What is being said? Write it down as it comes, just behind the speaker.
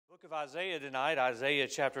Book of Isaiah tonight, Isaiah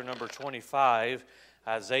chapter number 25.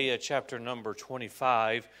 Isaiah chapter number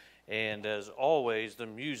 25. And as always, the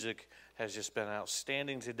music has just been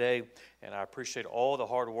outstanding today. And I appreciate all the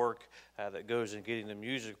hard work that goes in getting the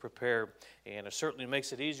music prepared. And it certainly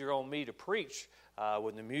makes it easier on me to preach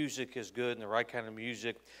when the music is good and the right kind of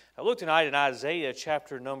music. I look tonight in Isaiah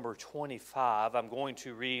chapter number 25. I'm going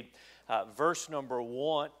to read verse number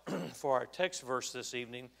 1 for our text verse this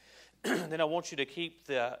evening. Then I want you to keep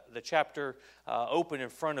the chapter open in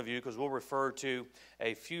front of you because we'll refer to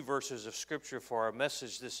a few verses of Scripture for our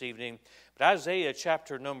message this evening. But Isaiah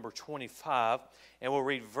chapter number 25, and we'll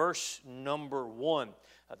read verse number 1.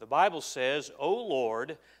 The Bible says, O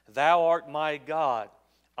Lord, thou art my God.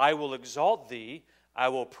 I will exalt thee. I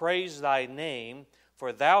will praise thy name,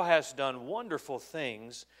 for thou hast done wonderful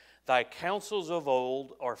things. Thy counsels of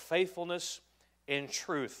old are faithfulness and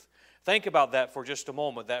truth. Think about that for just a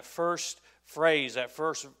moment. That first phrase, that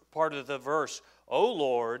first part of the verse, O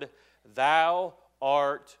Lord, thou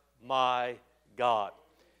art my God.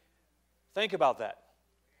 Think about that.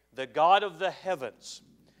 The God of the heavens,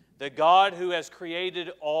 the God who has created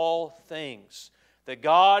all things, the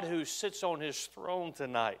God who sits on his throne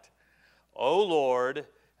tonight. O Lord,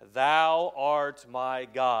 thou art my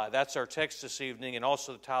God. That's our text this evening and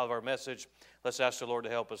also the title of our message. Let's ask the Lord to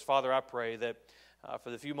help us. Father, I pray that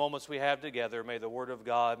for the few moments we have together, may the Word of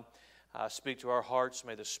God speak to our hearts.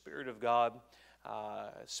 May the Spirit of God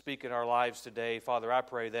speak in our lives today. Father, I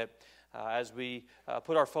pray that as we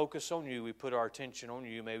put our focus on you, we put our attention on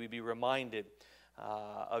you, may we be reminded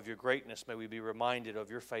of your greatness. May we be reminded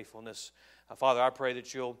of your faithfulness. Father, I pray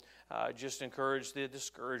that you'll just encourage the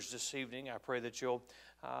discouraged this evening. I pray that you'll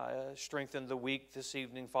strengthen the weak this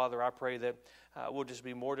evening. Father, I pray that we'll just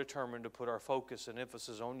be more determined to put our focus and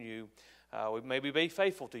emphasis on you. We may be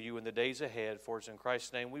faithful to you in the days ahead, for it's in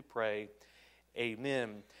Christ's name we pray.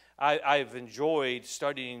 Amen. I've enjoyed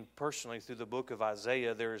studying personally through the book of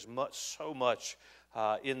Isaiah. There is so much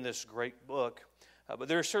in this great book. But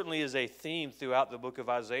there certainly is a theme throughout the book of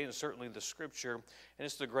Isaiah and certainly the Scripture, and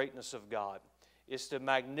it's the greatness of God. It's the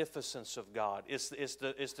magnificence of God. It's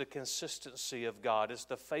the consistency of God. It's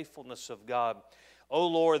the faithfulness of God. O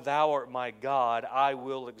Lord, thou art my God, I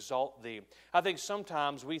will exalt thee. I think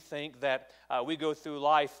sometimes we think that we go through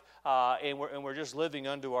life and we're just living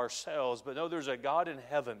unto ourselves. But no, there's a God in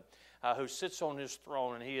heaven who sits on his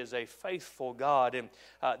throne, and he is a faithful God. And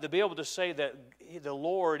to be able to say that the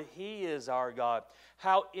Lord, he is our God,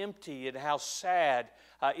 how empty and how sad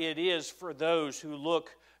it is for those who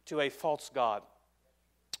look to a false God.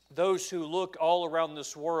 Those who look all around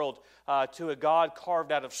this world to a God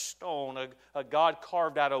carved out of stone, a God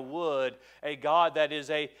carved out of wood, a God that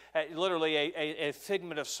is literally a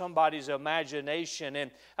figment of somebody's imagination.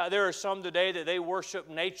 And there are some today that they worship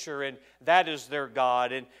nature, and that is their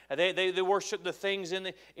God. And they worship the things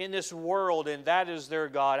in this world, and that is their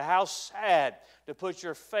God. How sad to put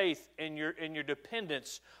your faith and your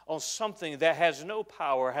dependence on something that has no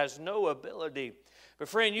power, has no ability. But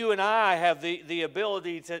friend, you and I have the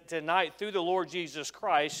ability tonight through the Lord Jesus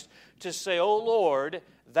Christ to say, O Lord,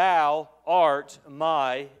 thou art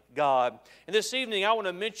my God. And this evening I want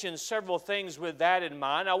to mention several things with that in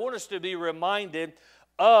mind. I want us to be reminded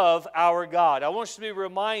of our God. I want us to be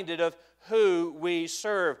reminded of who we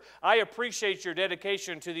serve. I appreciate your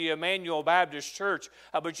dedication to the Emmanuel Baptist Church,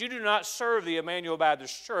 but you do not serve the Emmanuel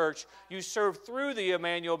Baptist Church. You serve through the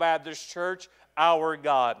Emmanuel Baptist Church, our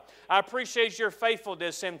God. I appreciate your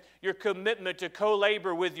faithfulness and your commitment to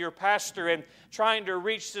co-labor with your pastor and trying to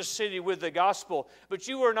reach the city with the gospel. But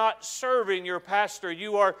you are not serving your pastor.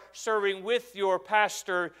 You are serving with your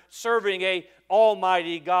pastor, serving a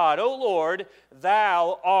almighty God. O Lord,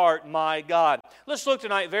 thou art my God. Let's look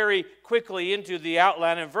tonight very quickly into the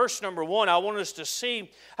outline. In verse number 1, I want us to see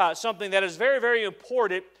something that is very, very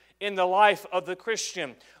important in the life of the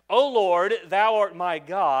Christian. O Lord, thou art my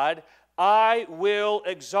God. I will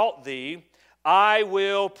exalt thee. I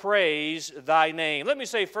will praise thy name. Let me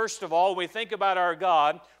say, first of all, when we think about our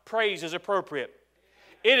God, praise is appropriate.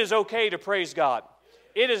 It is okay to praise God.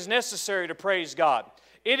 It is necessary to praise God.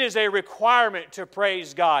 It is a requirement to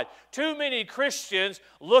praise God. Too many Christians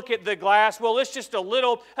look at the glass, well, it's just a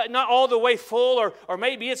little, not all the way full, or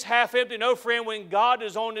maybe it's half empty. No, friend, when God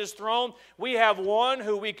is on his throne, we have one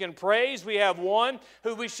who we can praise. We have one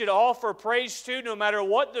who we should offer praise to no matter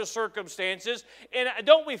what the circumstances. And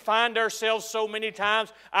don't we find ourselves so many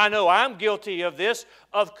times, I know I'm guilty of this,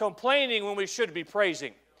 of complaining when we should be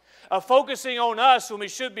praising, of focusing on us when we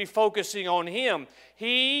should be focusing on him.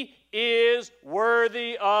 He is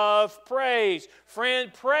worthy of praise.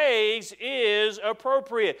 Friend, praise is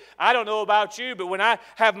appropriate. I don't know about you, but when I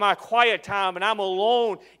have my quiet time and I'm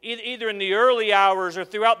alone, either in the early hours or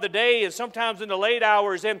throughout the day and sometimes in the late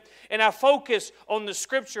hours, and I focus on the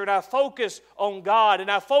Scripture and I focus on God and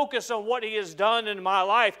I focus on what He has done in my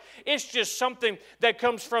life, it's just something that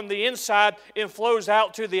comes from the inside and flows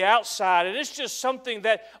out to the outside. And it's just something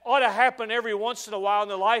that ought to happen every once in a while in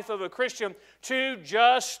the life of a Christian, to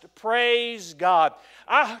just praise God.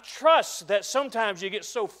 I trust that sometimes you get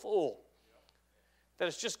so full that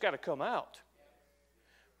it's just got to come out.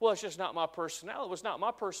 Well, it's just not my personality. Well, it's not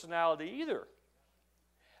my personality either.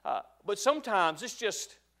 But sometimes it's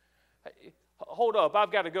just, hold up,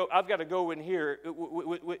 I've got to go in here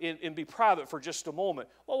and be private for just a moment.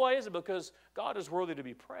 Well, why is it? Because God is worthy to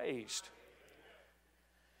be praised.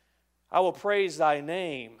 I will praise thy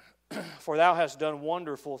name, for thou hast done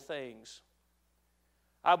wonderful things.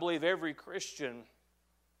 I believe every Christian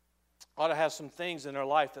ought to have some things in their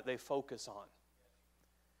life that they focus on.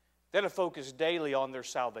 They ought to focus daily on their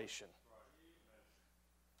salvation.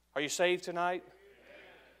 Are you saved tonight?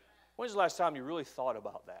 When's the last time you really thought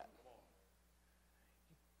about that?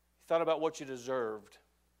 You thought about what you deserved.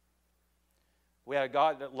 We had a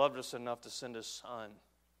God that loved us enough to send His Son.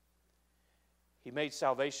 He made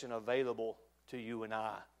salvation available to you and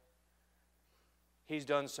I. He's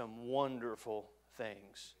done some wonderful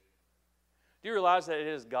things. Do you realize that it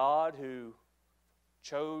is God who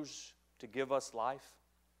chose to give us life?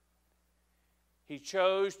 He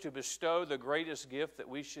chose to bestow the greatest gift that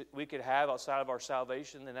we could have outside of our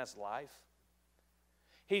salvation, and that's life.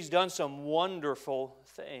 He's done some wonderful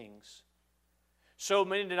things. So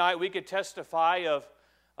many tonight we could testify of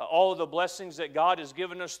all of the blessings that God has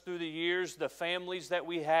given us through the years, the families that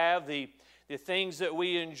we have, the things that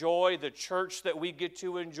we enjoy, the church that we get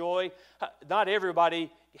to enjoy. Not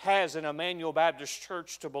everybody has an Emmanuel Baptist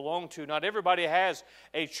church to belong to. Not everybody has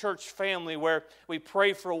a church family where we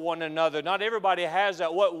pray for one another. Not everybody has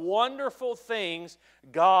that. What wonderful things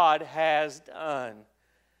God has done.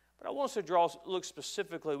 But I want us to look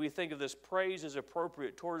specifically, we think of this praise is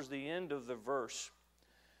appropriate towards the end of the verse.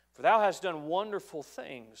 For thou hast done wonderful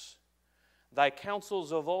things. Thy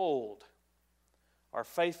counsels of old are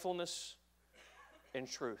faithfulness and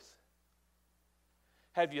truth.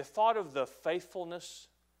 Have you thought of the faithfulness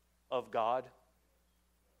of God?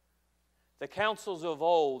 The counsels of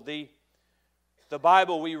old, the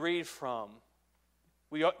Bible we read from,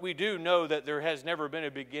 we do know that there has never been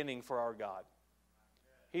a beginning for our God.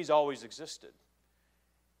 He's always existed.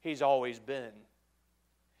 He's always been.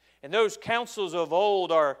 And those counsels of old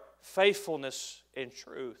are faithfulness and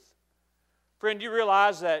truth. Friend, do you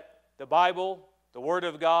realize that the Bible, the Word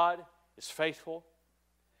of God, is faithful?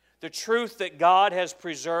 The truth that God has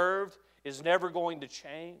preserved is never going to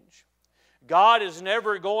change. God is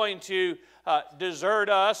never going to desert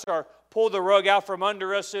us or pull the rug out from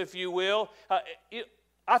under us, if you will.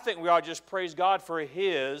 I think we ought to just praise God for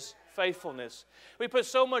His faithfulness. We put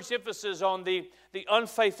so much emphasis on the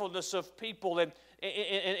unfaithfulness of people and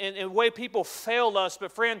the way people fail us.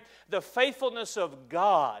 But friend, the faithfulness of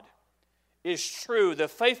God is true. The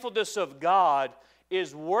faithfulness of God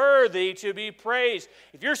is worthy to be praised.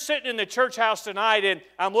 If you're sitting in the church house tonight and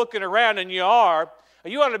I'm looking around and you ought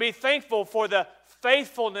to be thankful for the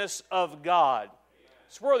faithfulness of God.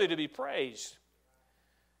 It's worthy to be praised.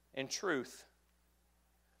 And truth.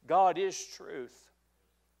 God is truth.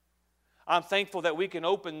 I'm thankful that we can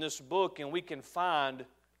open this book and we can find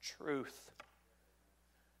truth.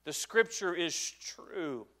 The Scripture is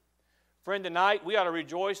true. Friend, tonight we ought to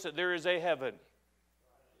rejoice that there is a heaven.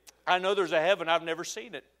 I know there's a heaven. I've never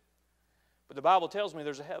seen it. But the Bible tells me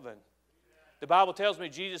there's a heaven. The Bible tells me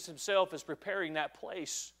Jesus Himself is preparing that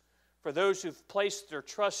place for those who've placed their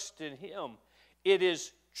trust in Him. It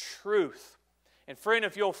is truth. And friend,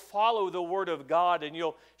 if you'll follow the Word of God and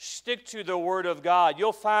you'll stick to the Word of God,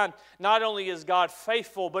 you'll find not only is God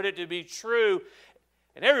faithful, but it to be true.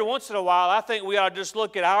 And every once in a while, I think we ought to just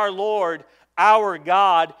look at our Lord, our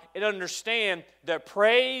God, and understand that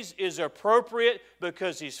praise is appropriate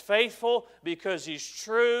because He's faithful, because He's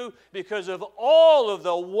true, because of all of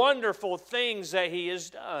the wonderful things that He has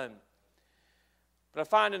done. But I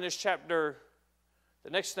find in this chapter, the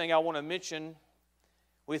next thing I want to mention,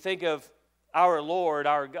 we think of our Lord,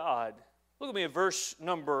 our God. Look at me at verse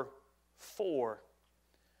number 4.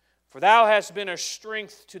 For thou hast been a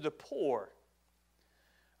strength to the poor,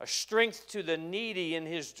 a strength to the needy in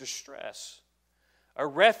his distress, a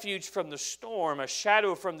refuge from the storm, a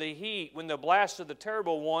shadow from the heat, when the blast of the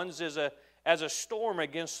terrible ones is as a storm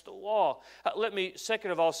against the wall. Let me,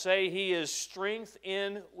 second of all, say He is strength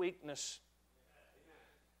in weakness.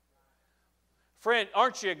 Friend,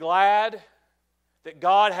 aren't you glad that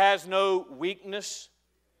God has no weakness?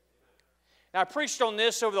 Now, I preached on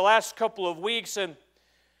this over the last couple of weeks, and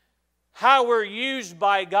how we're used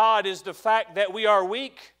by God is the fact that we are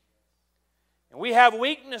weak. And we have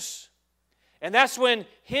weakness. And that's when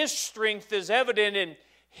His strength is evident and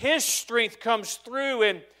His strength comes through.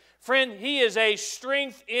 And friend, He is a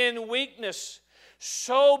strength in weakness.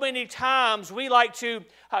 So many times we like to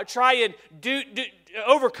try and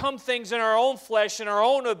overcome things in our own flesh and our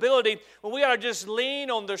own ability when we ought to just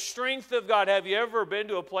lean on the strength of God. Have you ever been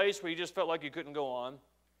to a place where you just felt like you couldn't go on?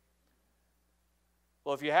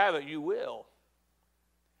 Well, if you haven't, you will.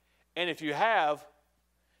 And if you have,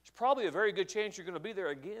 there's probably a very good chance you're going to be there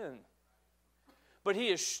again. But He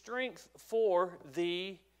is strength for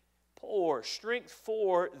the poor, strength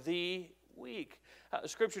for the weak. The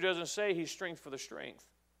Scripture doesn't say He's strength for the strength.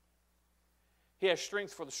 He has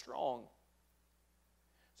strength for the strong.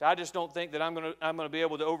 So I just don't think that I'm going to be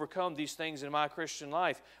able to overcome these things in my Christian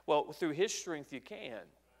life. Well, through His strength you can.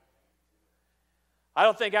 I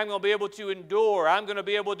don't think I'm going to be able to endure. I'm going to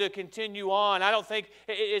be able to continue on. I don't think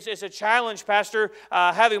it's a challenge, Pastor,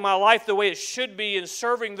 having my life the way it should be and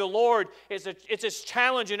serving the Lord. It's a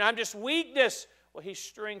challenge, and I'm just weakness. Well, He's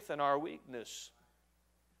strength in our weakness.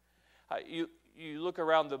 You look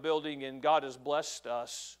around the building, and God has blessed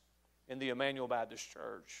us in the Emmanuel Baptist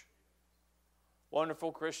Church.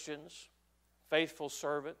 Wonderful Christians, faithful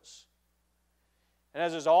servants. And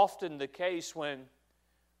as is often the case when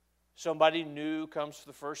somebody new comes for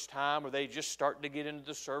the first time, or they just start to get into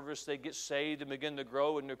the service, they get saved and begin to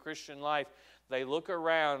grow in their Christian life, they look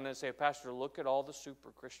around and they say, Pastor, look at all the super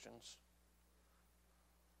Christians.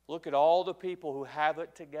 Look at all the people who have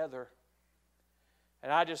it together.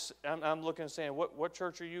 And I'm looking and saying, what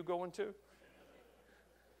church are you going to?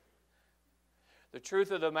 The truth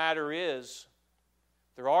of the matter is,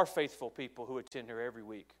 there are faithful people who attend here every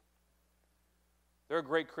week. There are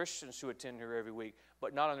great Christians who attend here every week,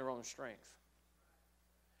 but not on their own strength.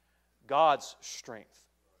 God's strength.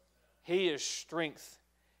 He is strength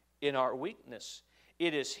in our weakness.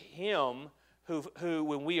 It is Him who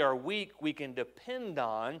when we are weak, we can depend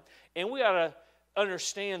on, and we ought to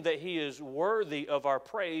understand that He is worthy of our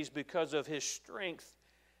praise because of His strength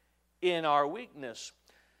in our weakness.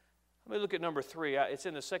 Let me look at number 3. It's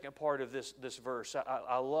in the second part of this verse.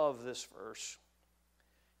 I love this verse.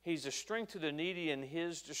 He's a strength to the needy in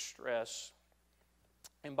his distress.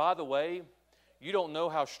 And by the way, you don't know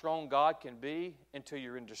how strong God can be until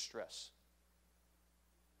you're in distress.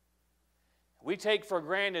 We take for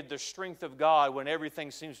granted the strength of God when everything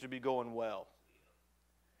seems to be going well.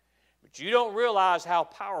 But you don't realize how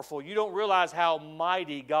powerful, you don't realize how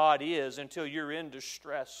mighty God is until you're in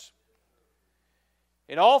distress.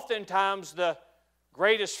 And oftentimes the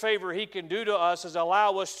greatest favor He can do to us is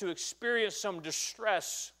allow us to experience some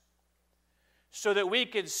distress so that we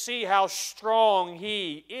can see how strong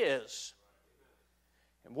He is.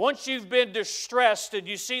 And once you've been distressed and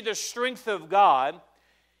you see the strength of God,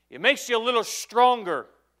 it makes you a little stronger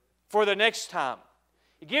for the next time.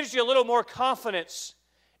 It gives you a little more confidence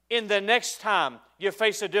in the next time you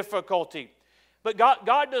face a difficulty. But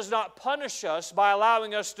God does not punish us by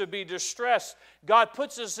allowing us to be distressed. God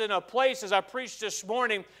puts us in a place, as I preached this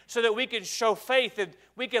morning, so that we can show faith and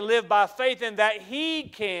we can live by faith and that He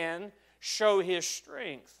can show His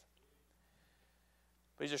strength.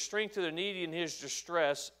 But He's a strength to the needy in his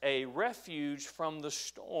distress, a refuge from the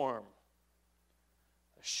storm,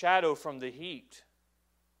 a shadow from the heat.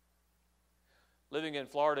 Living in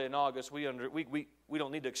Florida in August, we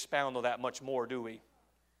don't need to expound on that much more, do we?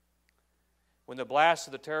 When the blast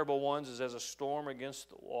of the terrible ones is as a storm against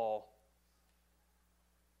the wall.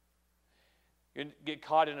 You get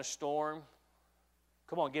caught in a storm,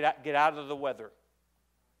 come on, get out of the weather.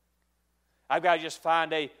 I've got to just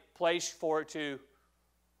find a place for it to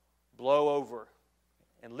blow over.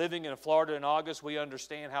 And living in Florida in August, we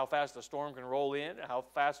understand how fast the storm can roll in and how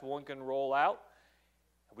fast one can roll out.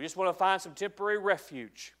 We just want to find some temporary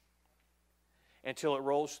refuge until it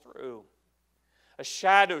rolls through. A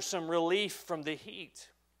shadow, some relief from the heat.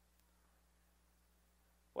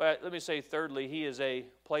 Well, let me say thirdly, He is a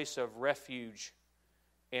place of refuge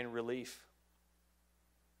and relief.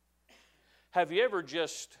 Have you ever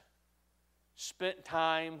just spent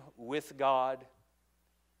time with God,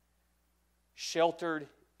 sheltered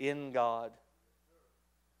in God?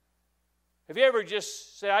 Have you ever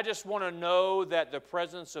just said, I just want to know that the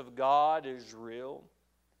presence of God is real?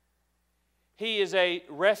 He is a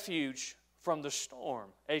refuge from the storm,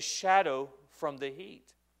 a shadow from the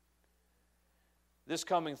heat. This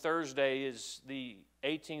coming Thursday is the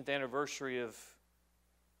 18th anniversary of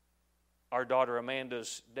our daughter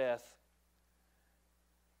Amanda's death.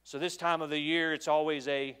 So this time of the year, it's always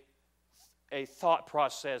a thought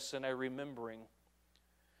process and a remembering.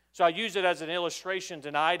 So I use it as an illustration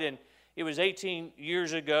tonight, and it was 18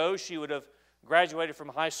 years ago. She would have graduated from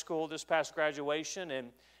high school this past graduation, and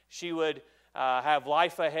she would have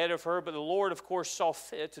life ahead of her, but the Lord, of course, saw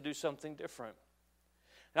fit to do something different.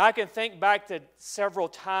 And I can think back to several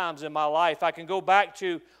times in my life. I can go back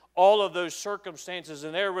to all of those circumstances,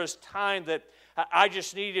 and there was time that I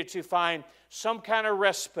just needed to find some kind of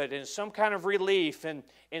respite and some kind of relief and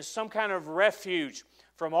some kind of refuge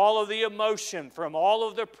from all of the emotion, from all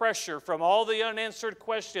of the pressure, from all the unanswered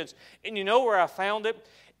questions. And you know where I found it?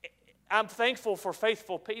 I'm thankful for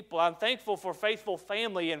faithful people. I'm thankful for faithful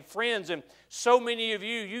family and friends. And so many of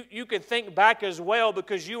you can think back as well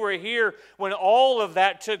because you were here when all of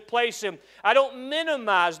that took place. And I don't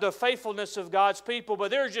minimize the faithfulness of God's people,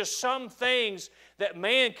 but there are just some things that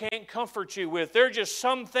man can't comfort you with. There are just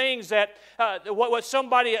some things that what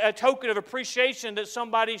somebody, a token of appreciation that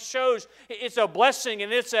somebody shows, it's a blessing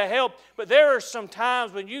and it's a help. But there are some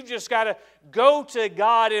times when you just got to go to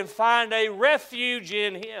God and find a refuge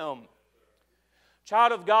in Him.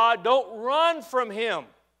 Child of God, don't run from Him.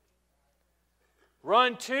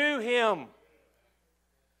 Run to Him.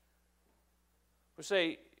 We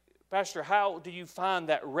say, Pastor, how do you find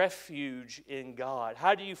that refuge in God?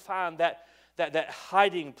 How do you find that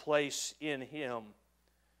hiding place in Him?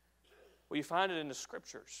 Well, you find it in the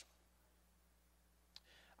Scriptures.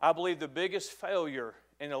 I believe the biggest failure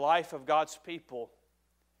in the life of God's people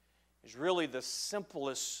is really the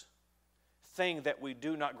simplest thing that we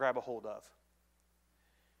do not grab a hold of.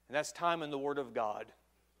 And that's time in the Word of God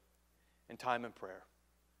and time in prayer.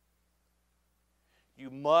 You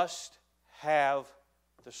must have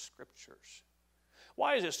the Scriptures.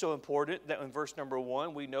 Why is it so important that in verse number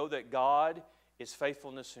 1 we know that God is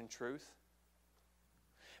faithfulness and truth?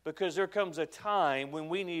 Because there comes a time when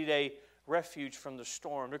we need a refuge from the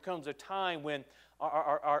storm. There comes a time when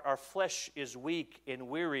our flesh is weak and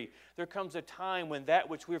weary. There comes a time when that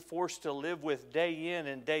which we're forced to live with day in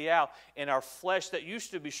and day out, and our flesh that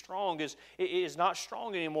used to be strong is not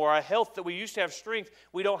strong anymore. Our health that we used to have strength,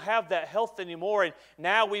 we don't have that health anymore, and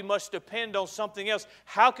now we must depend on something else.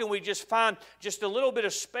 How can we just find just a little bit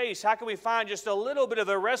of space? How can we find just a little bit of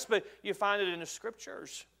a respite? You find it in the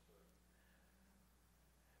Scriptures.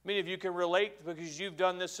 Many of you can relate because you've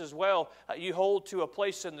done this as well. You hold to a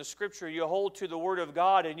place in the Scripture. You hold to the Word of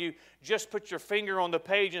God, and you just put your finger on the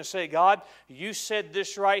page and say, God, you said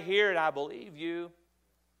this right here, and I believe you.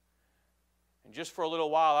 And just for a little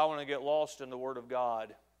while, I want to get lost in the Word of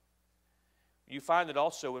God. You find it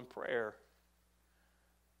also in prayer.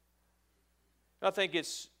 I think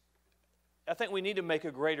we need to make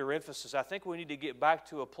a greater emphasis. I think we need to get back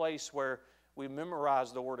to a place where we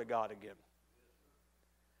memorize the Word of God again.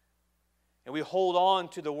 And we hold on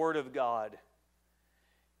to the Word of God.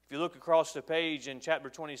 If you look across the page in chapter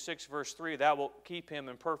 26, verse 3, thou wilt keep him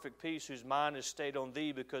in perfect peace whose mind is stayed on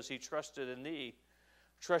thee because he trusted in thee.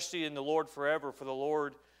 Trust ye in the Lord forever,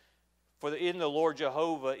 in the Lord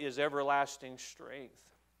Jehovah is everlasting strength.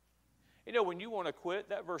 You know, when you want to quit,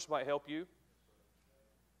 that verse might help you.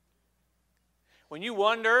 When you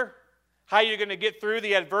wonder how you're going to get through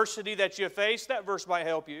the adversity that you face, that verse might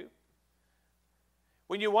help you.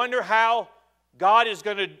 When you wonder how God is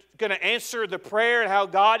going to answer the prayer and how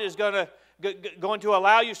God is going to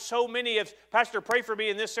allow you, so many of, Pastor, pray for me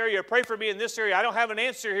in this area, pray for me in this area. I don't have an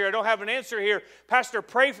answer here. I don't have an answer here. Pastor,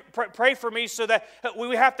 pray for me, so that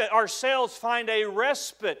we have to ourselves find a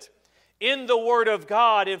respite in the Word of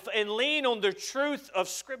God and lean on the truth of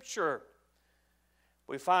Scripture.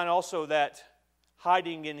 We find also that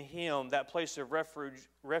hiding in Him, that place of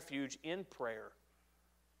refuge in prayer.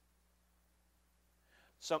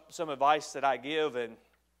 Some advice that I give, and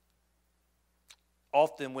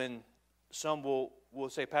often when some will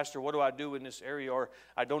say, Pastor, what do I do in this area? Or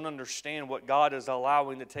I don't understand what God is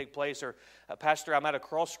allowing to take place. Or Pastor, I'm at a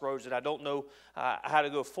crossroads and I don't know how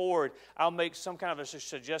to go forward. I'll make some kind of a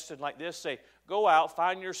suggestion like this. Say, go out,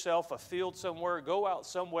 find yourself a field somewhere. Go out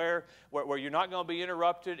somewhere where you're not going to be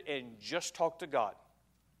interrupted and just talk to God.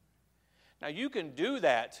 Now you can do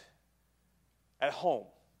that at home.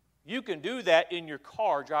 You can do that in your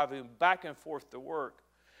car driving back and forth to work.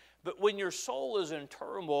 But when your soul is in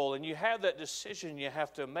turmoil and you have that decision you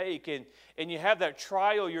have to make and you have that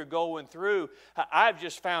trial you're going through, I've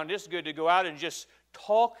just found it's good to go out and just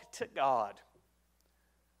talk to God.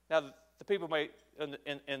 Now, the people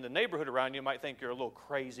in the neighborhood around you might think you're a little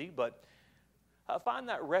crazy, but find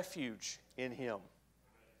that refuge in Him.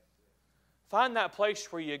 Find that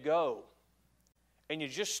place where you go and you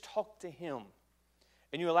just talk to Him.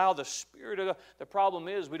 And you allow the Spirit of God. The problem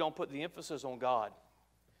is we don't put the emphasis on God.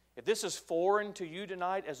 If this is foreign to you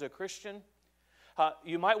tonight as a Christian,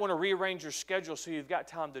 you might want to rearrange your schedule so you've got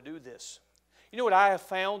time to do this. You know what I have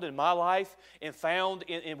found in my life and found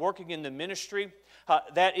in working in the ministry?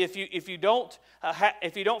 That if you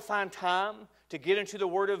don't find time to get into the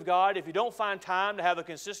Word of God, if you don't find time to have a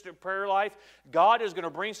consistent prayer life, God is going to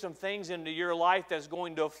bring some things into your life that's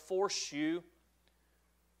going to force you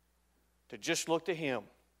to just look to Him.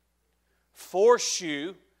 Force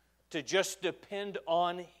you to just depend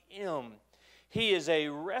on Him. He is a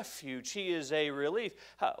refuge. He is a relief.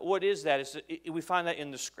 What is that? We find that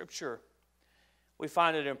in the Scripture. We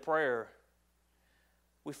find it in prayer.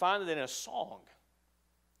 We find it in a song.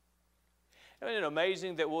 Isn't it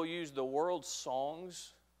amazing that we'll use the world's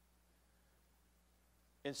songs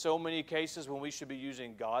in so many cases when we should be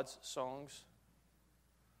using God's songs?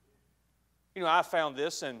 You know, I found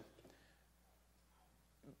this, and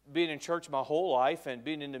being in church my whole life and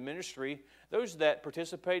being in the ministry, those that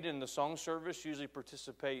participate in the song service usually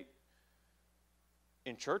participate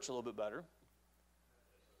in church a little bit better.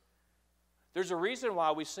 There's a reason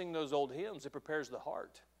why we sing those old hymns. It prepares the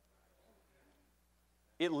heart.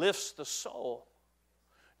 It lifts the soul.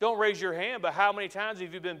 Don't raise your hand, but how many times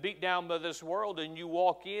have you been beat down by this world and you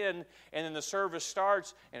walk in and then the service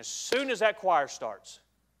starts, and as soon as that choir starts,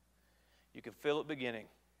 you can feel it beginning.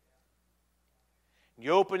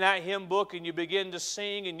 You open that hymn book and you begin to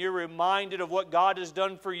sing, and you're reminded of what God has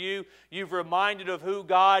done for you. You've reminded of who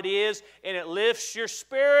God is, and it lifts your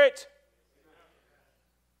spirit.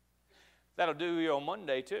 That'll do you on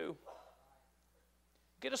Monday too.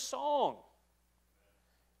 Get a song.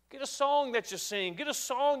 Get a song that you sing. Get a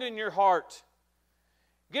song in your heart.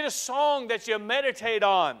 Get a song that you meditate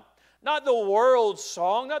on. Not the world's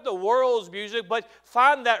song, not the world's music, but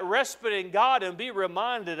find that respite in God and be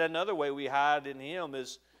reminded. Another way we hide in Him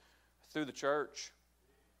is through the church.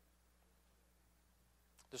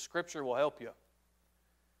 The Scripture will help you.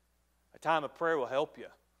 A time of prayer will help you.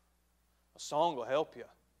 A song will help you.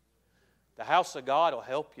 The house of God will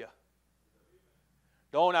help you.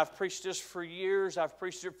 I've preached this for years. I've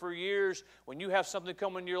preached it for years. When you have something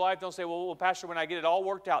come in your life, don't say, well, Pastor, when I get it all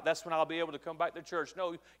worked out, that's when I'll be able to come back to church.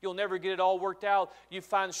 No, you'll never get it all worked out. You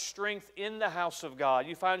find strength in the house of God.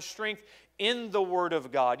 You find strength in the Word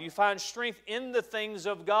of God. You find strength in the things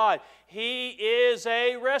of God. He is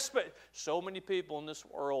a respite. So many people in this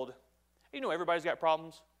world, you know, everybody's got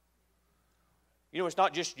problems. You know, it's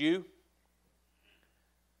not just you.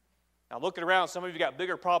 Now, looking around, some of you got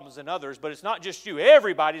bigger problems than others, but it's not just you.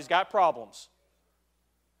 Everybody's got problems.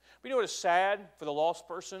 But you know what is sad for the lost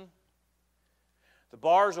person? The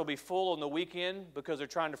bars will be full on the weekend because they're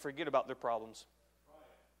trying to forget about their problems.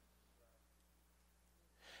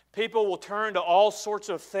 People will turn to all sorts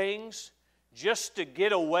of things just to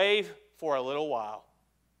get away for a little while.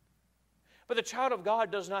 But the child of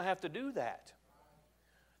God does not have to do that.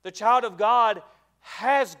 The child of God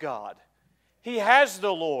has God. He has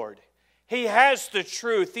the Lord. He has the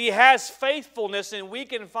truth. He has faithfulness, and we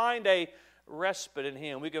can find a respite in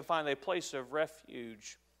Him. We can find a place of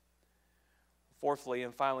refuge. Fourthly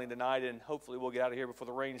and finally tonight, and hopefully we'll get out of here before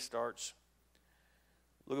the rain starts.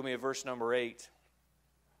 Look at me at verse number 8.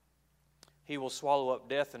 He will swallow up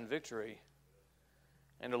death in victory,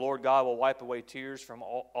 and the Lord God will wipe away tears from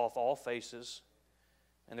off all faces,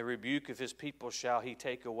 and the rebuke of His people shall He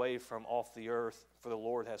take away from off the earth, for the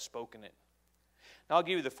Lord has spoken it. Now, I'll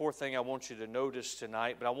give you the fourth thing I want you to notice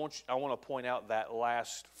tonight, but I want to point out that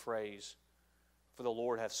last phrase, for the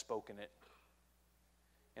Lord hath spoken it.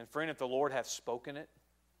 And friend, if the Lord hath spoken it,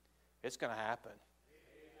 it's going to happen.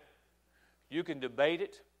 You can debate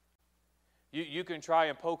it. You can try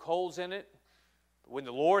and poke holes in it. But when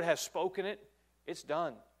the Lord has spoken it, it's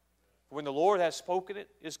done. When the Lord has spoken it,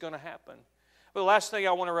 it's going to happen. But the last thing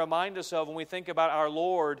I want to remind us of when we think about our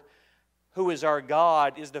Lord, who is our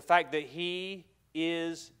God, is the fact that He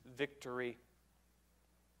is victory.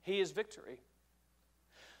 He is victory.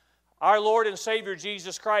 Our Lord and Savior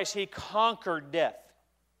Jesus Christ, He conquered death.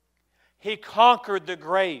 He conquered the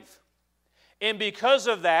grave. And because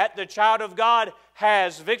of that, the child of God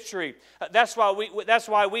has victory. That's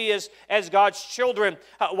why we as God's children,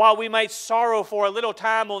 while we may sorrow for a little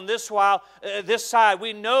time on this side,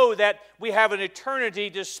 we know that we have an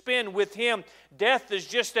eternity to spend with Him. Death is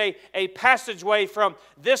just a passageway from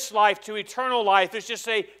this life to eternal life. It's just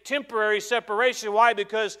a temporary separation. Why?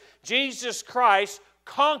 Because Jesus Christ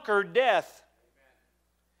conquered death.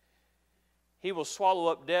 He will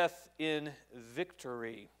swallow up death in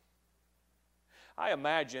victory. I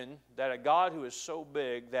imagine that a God who is so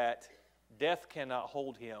big that death cannot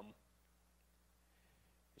hold Him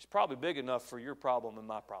is probably big enough for your problem and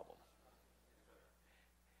my problem.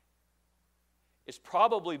 is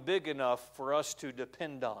probably big enough for us to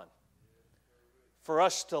depend on, for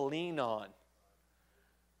us to lean on,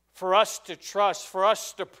 for us to trust, for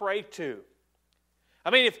us to pray to. I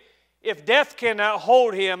mean, if death cannot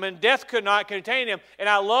hold him and death could not contain him, and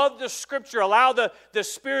I love the Scripture, allow the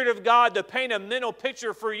Spirit of God to paint a mental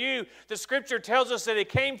picture for you. The Scripture tells us that he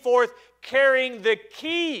came forth carrying the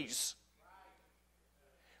keys,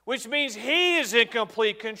 which means he is in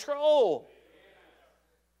complete control.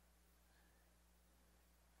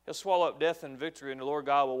 He'll swallow up death in victory, and the Lord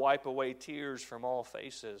God will wipe away tears from all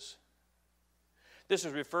faces. This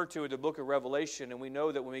is referred to in the book of Revelation, and we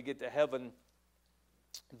know that when we get to heaven,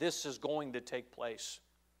 this is going to take place.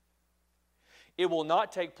 It will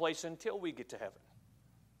not take place until we get to heaven.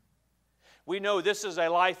 We know this is a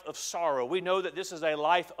life of sorrow. We know that this is a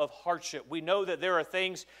life of hardship. We know that there are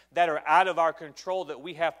things that are out of our control that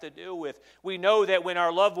we have to deal with. We know that when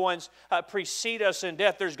our loved ones precede us in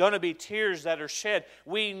death, there's going to be tears that are shed.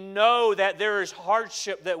 We know that there is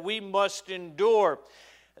hardship that we must endure.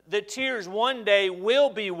 The tears one day will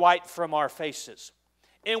be wiped from our faces.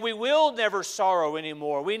 And we will never sorrow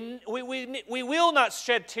anymore. We will not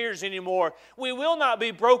shed tears anymore. We will not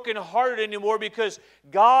be brokenhearted anymore because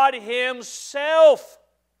God Himself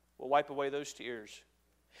will wipe away those tears.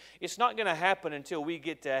 It's not going to happen until we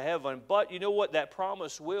get to heaven. But you know what? That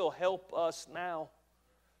promise will help us now.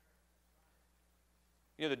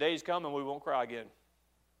 You know, the day's coming we won't cry again.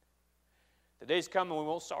 The day's coming we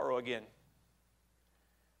won't sorrow again.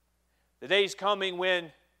 The day's coming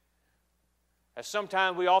when, as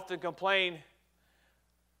sometimes we often complain,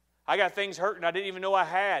 I got things hurting I didn't even know I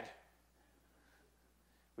had.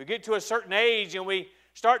 We get to a certain age and we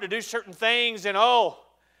start to do certain things and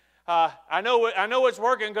I know it's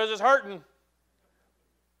working because it's hurting.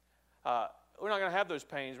 We're not going to have those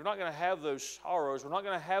pains. We're not going to have those sorrows. We're not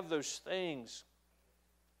going to have those things.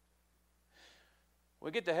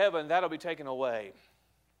 When we get to heaven, that'll be taken away.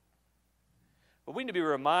 But we need to be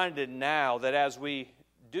reminded now that as we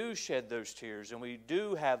do shed those tears and we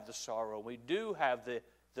do have the sorrow, we do have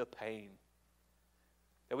the pain,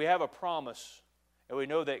 that we have a promise and we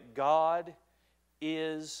know that God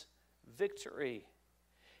is victory.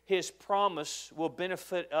 His promise will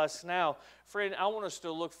benefit us now. Friend, I want us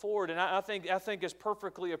to look forward, and I think it's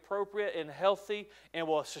perfectly appropriate and healthy and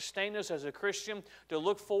will sustain us as a Christian to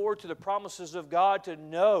look forward to the promises of God, to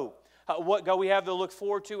know what God we have to look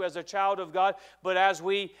forward to as a child of God. But as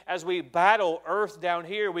we battle earth down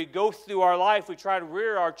here, we go through our life, we try to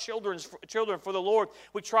rear our children for the Lord.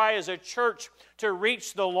 We try as a church to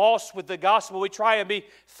reach the lost with the gospel. We try and be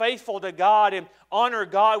faithful to God and honor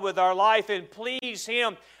God with our life and please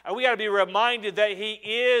Him. And we got to be reminded that He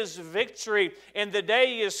is victory. And the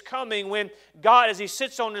day is coming when God, as He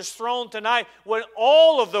sits on His throne tonight, when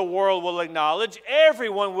all of the world will acknowledge,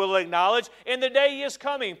 everyone will acknowledge, and the day is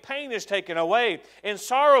coming. Pain is taken away, and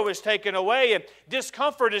sorrow is taken away, and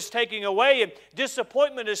discomfort is taken away, and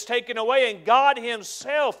disappointment is taken away, and God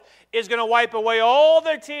Himself is going to wipe away all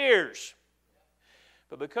their tears.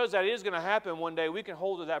 But because that is going to happen one day, we can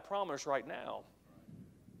hold to that promise right now.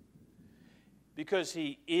 Because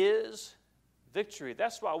He is victory.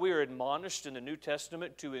 That's why we are admonished in the New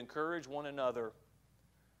Testament to encourage one another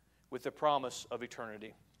with the promise of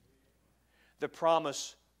eternity. The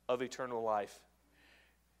promise of eternal life.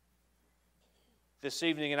 This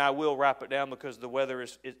evening, and I will wrap it down because the weather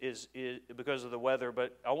is because of the weather,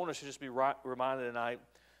 but I want us to just be reminded tonight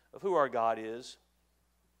of who our God is.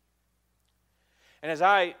 And as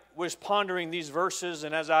I was pondering these verses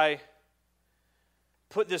and as I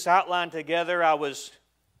put this outline together, I was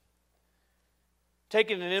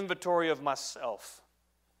taking an inventory of myself.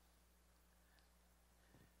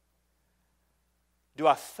 Do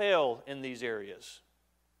I fail in these areas?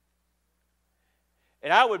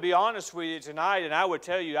 And I would be honest with you tonight, and I would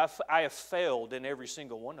tell you I have failed in every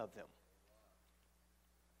single one of them.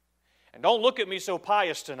 And don't look at me so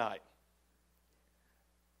pious tonight,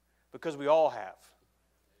 because we all have.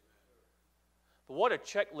 But what a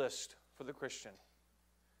checklist for the Christian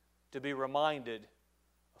to be reminded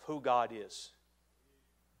of who God is.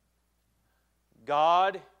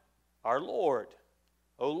 God, our Lord.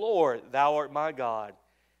 O Lord, Thou art my God.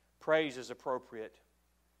 Praise is appropriate.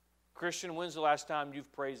 Christian, when's the last time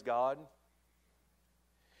you've praised God?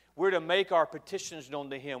 We're to make our petitions known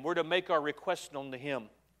to Him. We're to make our requests known to Him.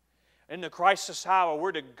 In the crisis hour,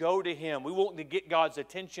 we're to go to Him. We want to get God's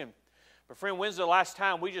attention. But friend, when's the last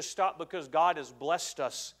time we just stopped because God has blessed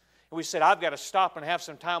us? And we said, I've got to stop and have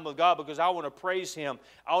some time with God because I want to praise Him.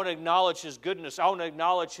 I want to acknowledge His goodness. I want to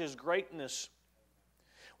acknowledge His greatness.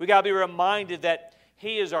 We got to be reminded that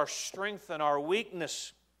He is our strength and our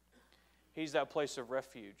weakness. He's that place of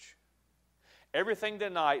refuge. Everything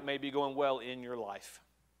tonight may be going well in your life.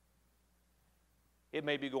 It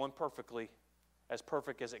may be going perfectly, as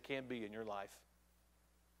perfect as it can be in your life.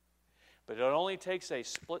 But it only takes a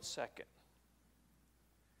split second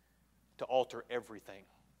to alter everything.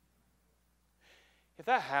 If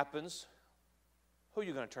that happens, who are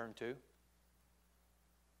you going to turn to?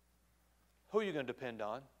 Who are you going to depend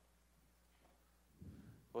on?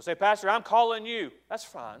 We'll say, Pastor, I'm calling you. That's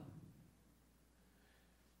fine.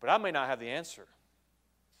 But I may not have the answer.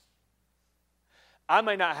 I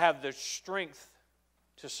may not have the strength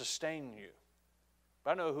to sustain you.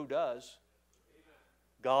 But I know who does.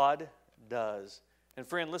 God does. And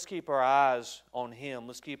friend, let's keep our eyes on Him.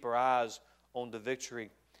 Let's keep our eyes on the victory.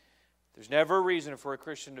 There's never a reason for a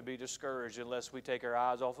Christian to be discouraged unless we take our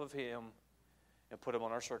eyes off of Him and put them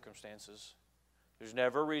on our circumstances. There's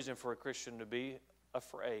never a reason for a Christian to be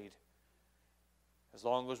afraid as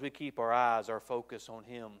long as we keep our eyes, our focus on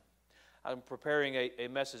Him. I'm preparing a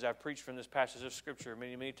message. I've preached from this passage of Scripture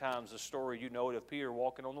many, many times, the story, you know it, of Peter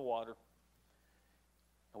walking on the water.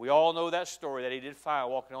 And we all know that story, that he did fine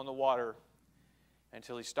walking on the water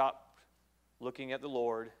until he stopped looking at the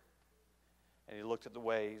Lord and he looked at the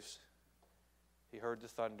waves. He heard the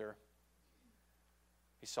thunder.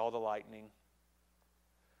 He saw the lightning.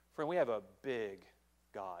 Friend, we have a big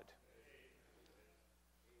God.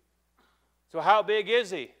 So how big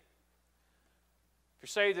is He? If you're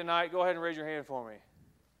saved tonight, go ahead and raise your hand for me.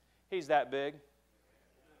 He's that big.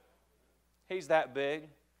 He's that big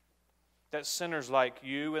that sinners like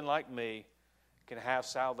you and like me can have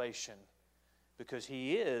salvation because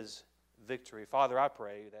He is victory. Father, I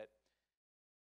pray that